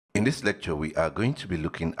In this lecture, we are going to be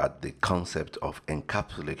looking at the concept of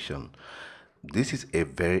encapsulation. This is a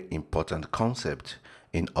very important concept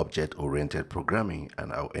in object-oriented programming,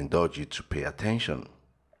 and I'll indulge you to pay attention.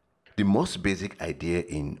 The most basic idea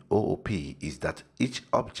in OOP is that each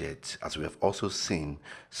object, as we have also seen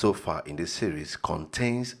so far in this series,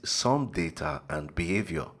 contains some data and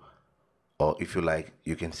behavior, or if you like,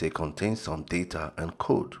 you can say contains some data and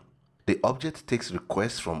code. The object takes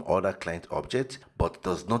requests from other client objects but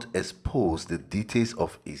does not expose the details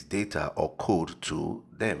of its data or code to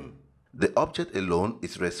them. The object alone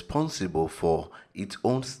is responsible for its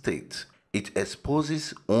own state. It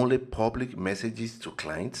exposes only public messages to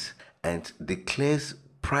clients and declares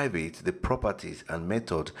private the properties and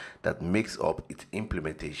method that makes up its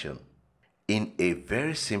implementation. In a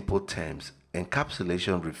very simple terms,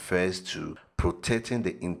 encapsulation refers to protecting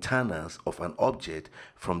the internals of an object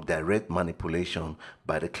from direct manipulation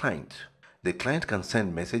by the client. The client can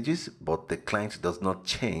send messages, but the client does not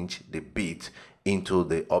change the bit into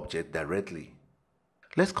the object directly.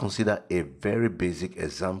 Let's consider a very basic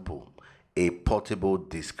example, a portable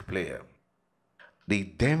disc player. The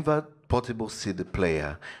Denver portable CD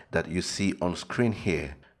player that you see on screen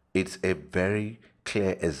here, it's a very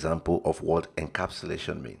clear example of what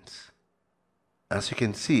encapsulation means. As you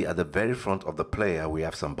can see at the very front of the player, we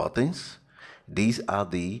have some buttons. These are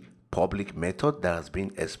the public method that has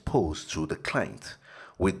been exposed to the client.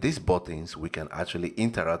 With these buttons, we can actually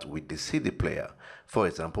interact with the CD player. For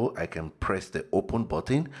example, I can press the open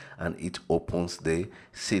button and it opens the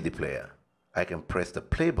CD player. I can press the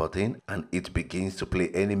play button and it begins to play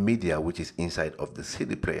any media which is inside of the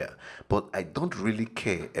CD player. But I don't really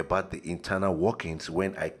care about the internal workings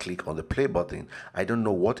when I click on the play button. I don't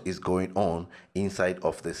know what is going on inside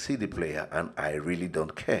of the CD player and I really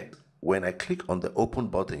don't care. When I click on the open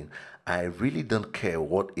button, I really don't care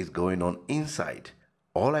what is going on inside.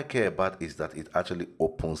 All I care about is that it actually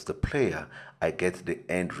opens the player. I get the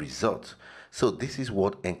end result. So this is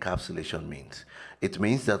what encapsulation means. It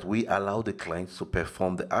means that we allow the clients to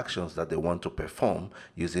perform the actions that they want to perform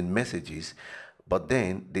using messages, but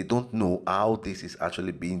then they don't know how this is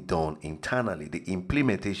actually being done internally. The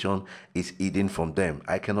implementation is hidden from them.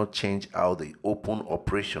 I cannot change how the open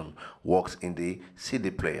operation works in the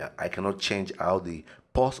CD player. I cannot change how the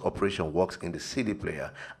pause operation works in the CD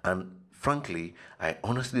player. And frankly, I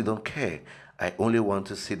honestly don't care. I only want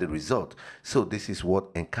to see the result. So this is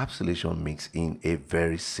what encapsulation means in a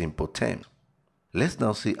very simple term. Let's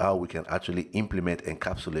now see how we can actually implement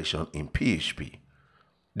encapsulation in PHP.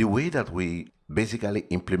 The way that we basically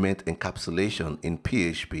implement encapsulation in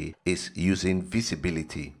PHP is using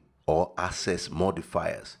visibility or access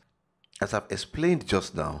modifiers. As I've explained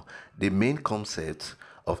just now, the main concept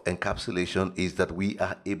of encapsulation is that we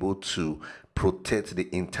are able to protect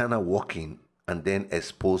the internal working and then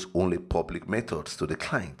expose only public methods to the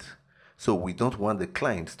client. So we don't want the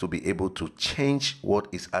clients to be able to change what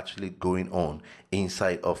is actually going on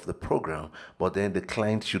inside of the program, but then the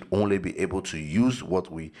client should only be able to use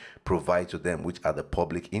what we provide to them, which are the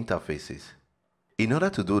public interfaces. In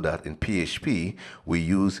order to do that in PHP, we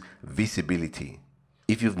use visibility.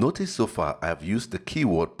 If you've noticed so far, I've used the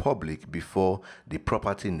keyword public before the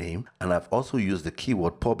property name, and I've also used the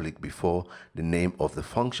keyword public before the name of the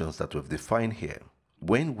functions that we've defined here.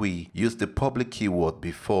 When we use the public keyword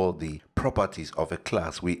before the properties of a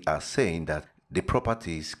class, we are saying that the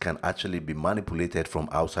properties can actually be manipulated from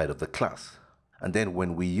outside of the class. And then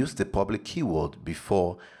when we use the public keyword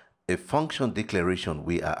before a function declaration,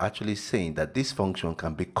 we are actually saying that this function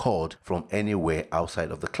can be called from anywhere outside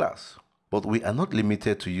of the class. But we are not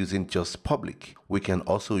limited to using just public. We can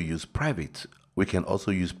also use private. We can also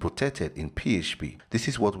use protected in PHP. This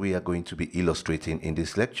is what we are going to be illustrating in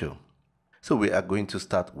this lecture. So we are going to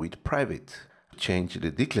start with private. Change the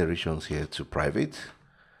declarations here to private.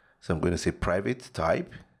 So I'm going to say private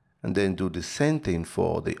type and then do the same thing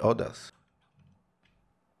for the others.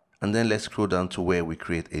 And then let's scroll down to where we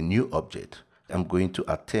create a new object. I'm going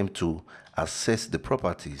to attempt to access the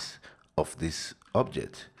properties of this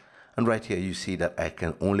object. And right here you see that I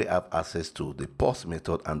can only have access to the pause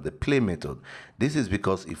method and the play method. This is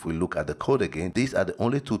because if we look at the code again, these are the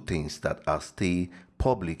only two things that are still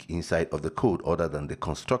public inside of the code other than the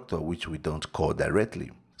constructor, which we don't call directly.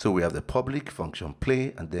 So we have the public function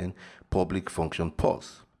play and then public function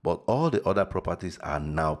pause. But all the other properties are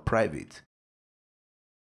now private.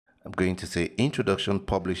 I'm going to say introduction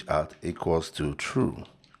publish at equals to true,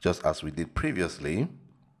 just as we did previously.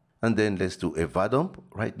 And then let's do a var_dump.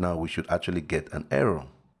 Right now we should actually get an error.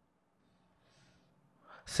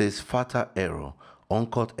 Says fatal error.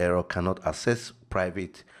 Uncut error cannot access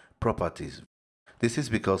private properties. This is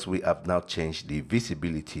because we have now changed the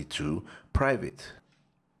visibility to private.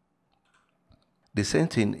 The same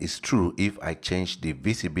thing is true if I change the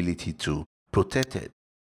visibility to protected.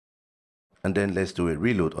 And then let's do a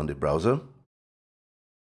reload on the browser.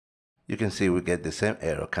 You can see we get the same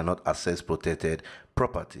error, cannot access protected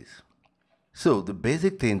properties. So the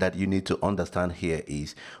basic thing that you need to understand here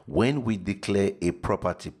is when we declare a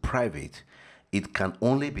property private, it can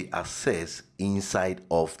only be accessed inside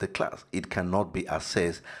of the class. It cannot be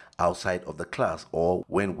accessed outside of the class, or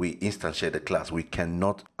when we instantiate the class, we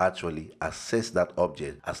cannot actually access that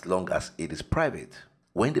object as long as it is private.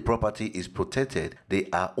 When the property is protected, they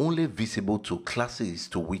are only visible to classes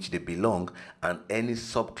to which they belong and any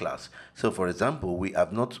subclass. So for example, we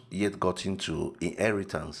have not yet gotten to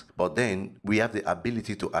inheritance, but then we have the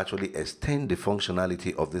ability to actually extend the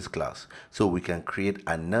functionality of this class. So we can create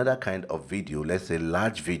another kind of video, let's say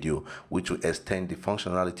large video, which will extend the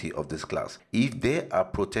functionality of this class. If there are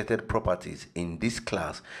protected properties in this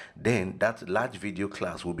class, then that large video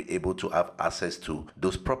class will be able to have access to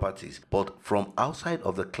those properties. But from outside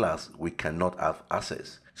of the class, we cannot have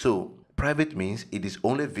access. So private means it is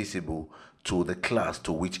only visible to the class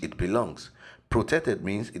to which it belongs. Protected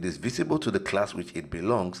means it is visible to the class which it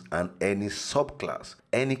belongs and any subclass,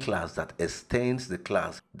 any class that extends the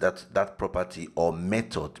class that that property or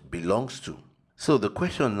method belongs to. So the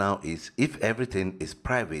question now is, if everything is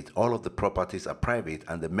private, all of the properties are private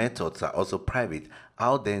and the methods are also private,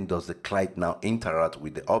 how then does the client now interact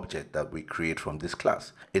with the object that we create from this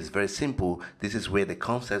class? It's very simple. This is where the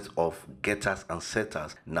concepts of getters and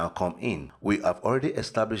setters now come in. We have already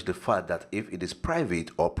established the fact that if it is private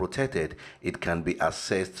or protected, it can be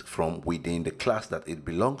accessed from within the class that it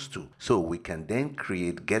belongs to. So we can then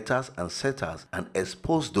create getters and setters and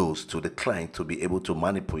expose those to the client to be able to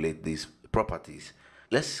manipulate these properties.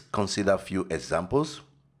 Let's consider a few examples.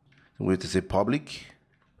 I'm going to say public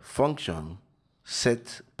function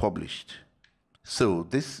set published. So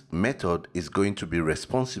this method is going to be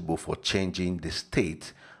responsible for changing the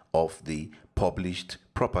state of the published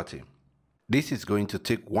property. This is going to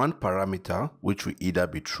take one parameter which will either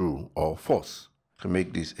be true or false. To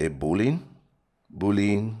make this a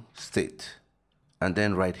boolean state. And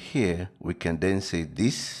then right here we can then say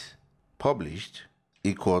this published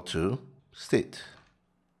equal to state.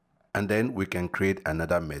 And then we can create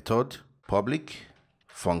another method, public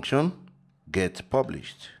function get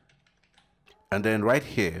published. And then right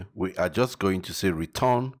here we are just going to say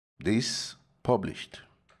return this published.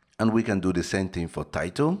 And we can do the same thing for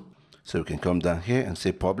title. So we can come down here and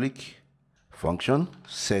say public function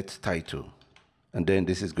set title. And then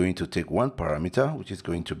this is going to take one parameter, which is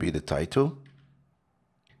going to be the title.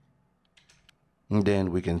 And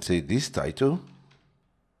then we can say this title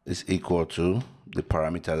is equal to the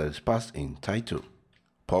parameter that is passed in title.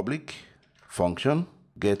 Public function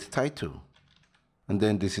get title. And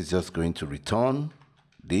then this is just going to return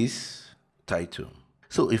this title.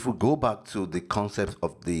 So if we go back to the concept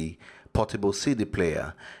of the portable CD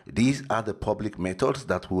player, these are the public methods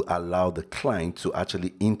that will allow the client to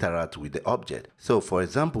actually interact with the object. So for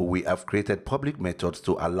example, we have created public methods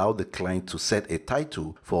to allow the client to set a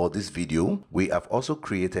title for this video. We have also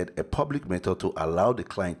created a public method to allow the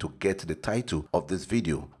client to get the title of this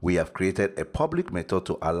video. We have created a public method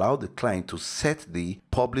to allow the client to set the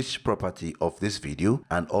published property of this video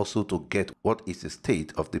and also to get what is the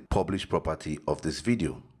state of the published property of this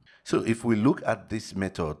video. So if we look at this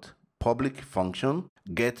method, public function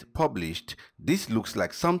get published, this looks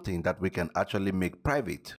like something that we can actually make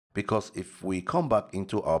private, because if we come back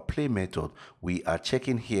into our play method, we are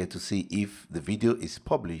checking here to see if the video is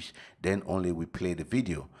published, then only we play the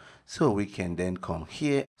video. So we can then come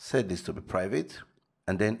here, set this to be private,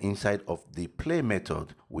 and then inside of the play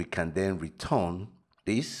method we can then return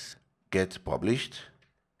this get published,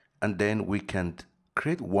 and then we can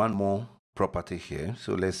create one more property here.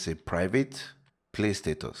 So let's say private play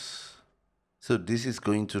status. So this is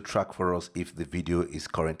going to track for us if the video is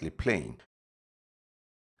currently playing.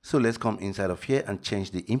 So let's come inside of here and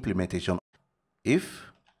change the implementation.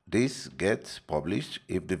 If this gets published,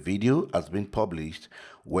 if the video has been published,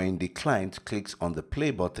 when the client clicks on the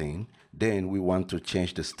play button, then we want to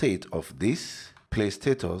change the state of this play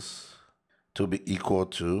status to be equal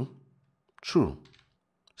to true.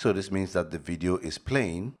 So this means that the video is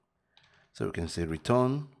playing. So we can say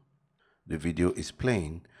return the video is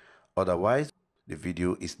playing. Otherwise, the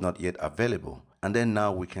video is not yet available. And then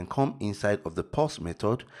now we can come inside of the pause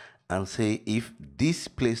method and say if this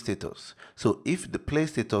play status. So if the play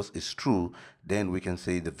status is true, then we can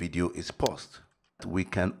say the video is paused. We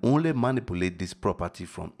can only manipulate this property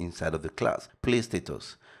from inside of the class play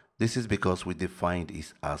status. This is because we defined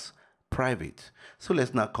it as private. So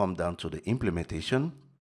let's now come down to the implementation.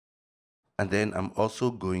 And then I'm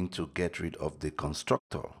also going to get rid of the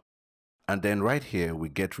constructor. And then right here, we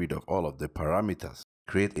get rid of all of the parameters.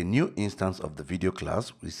 Create a new instance of the video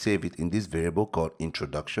class. We save it in this variable called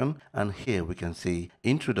introduction. And here we can say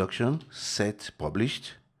introduction set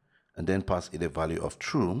published, and then pass it a value of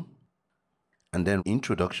true. And then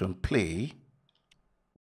introduction play.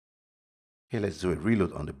 Here, let's do a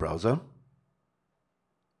reload on the browser.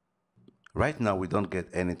 Right now, we don't get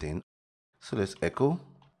anything. So let's echo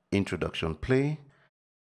introduction play.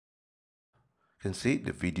 You can see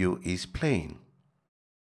the video is playing.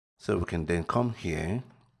 So we can then come here,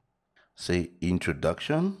 say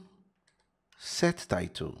introduction, set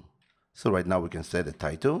title. So right now we can set the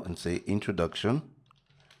title and say introduction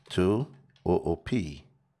to OOP.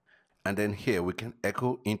 And then here we can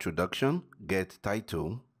echo introduction, get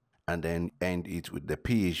title, and then end it with the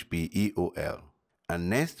PHP EOL. And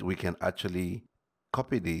next we can actually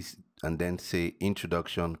copy this and then say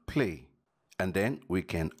introduction play. And then we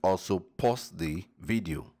can also pause the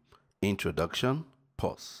video. Introduction,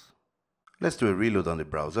 pause. Let's do a reload on the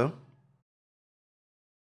browser.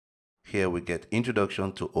 Here we get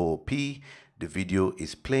introduction to OOP. The video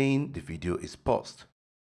is playing, the video is paused.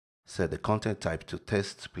 Set the content type to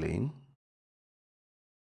test playing.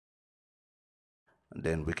 And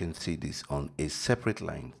then we can see this on a separate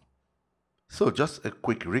line. So just a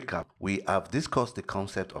quick recap. We have discussed the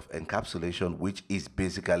concept of encapsulation, which is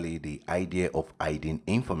basically the idea of hiding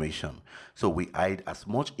information. So we hide as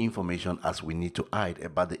much information as we need to hide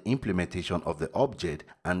about the implementation of the object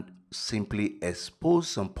and simply expose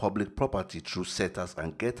some public property through setters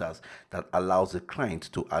and getters that allows the client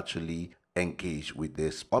to actually engage with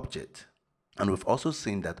this object. And we've also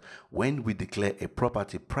seen that when we declare a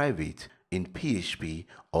property private in PHP,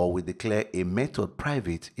 or we declare a method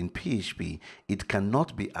private in PHP, it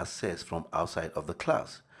cannot be accessed from outside of the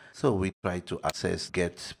class. So we try to access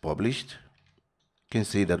get published. You can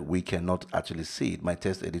see that we cannot actually see it. My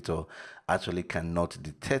text editor actually cannot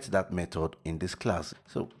detect that method in this class.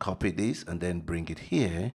 So copy this and then bring it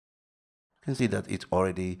here. You can see that it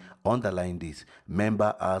already underlined this.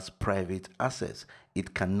 Member has private access.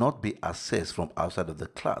 It cannot be accessed from outside of the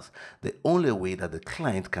class. The only way that the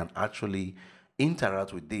client can actually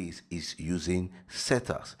interact with this is using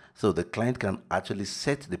setters. So the client can actually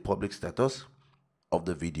set the public status of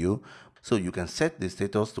the video. So you can set the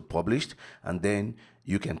status to published, and then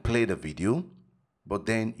you can play the video, but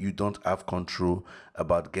then you don't have control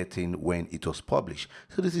about getting when it was published.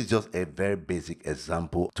 So this is just a very basic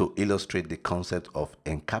example to illustrate the concept of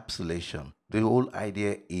encapsulation. The whole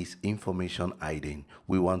idea is information hiding.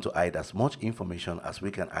 We want to hide as much information as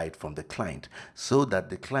we can hide from the client so that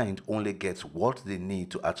the client only gets what they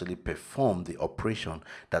need to actually perform the operation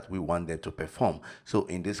that we want them to perform. So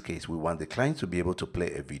in this case, we want the client to be able to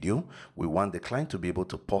play a video. We want the client to be able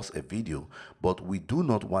to pause a video, but we do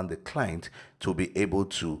not want the client to be able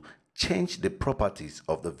to change the properties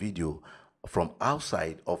of the video from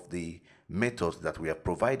outside of the methods that we have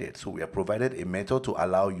provided. So we have provided a method to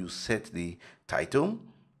allow you set the title.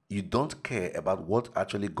 You don't care about what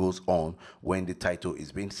actually goes on when the title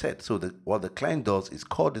is being set. So what the client does is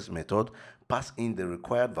call this method, pass in the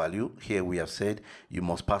required value. Here we have said you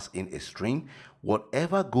must pass in a string.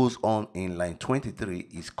 Whatever goes on in line 23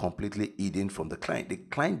 is completely hidden from the client. The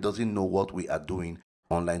client doesn't know what we are doing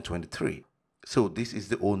on line 23. So this is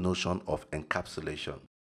the whole notion of encapsulation.